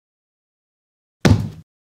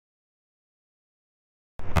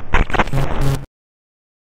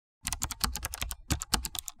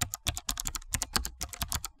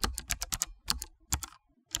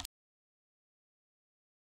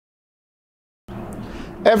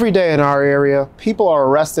Every day in our area, people are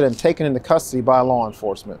arrested and taken into custody by law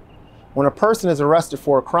enforcement. When a person is arrested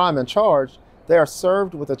for a crime and charged, they are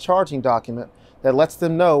served with a charging document that lets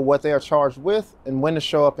them know what they are charged with and when to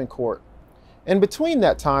show up in court. In between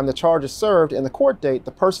that time the charge is served and the court date,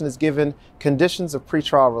 the person is given conditions of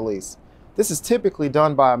pretrial release. This is typically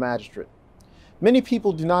done by a magistrate. Many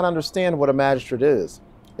people do not understand what a magistrate is.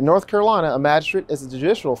 In North Carolina, a magistrate is a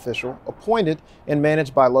judicial official appointed and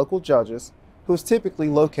managed by local judges who is typically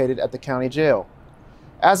located at the county jail.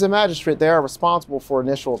 As a magistrate, they are responsible for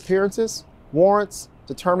initial appearances, warrants,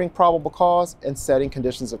 determining probable cause, and setting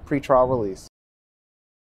conditions of pretrial release.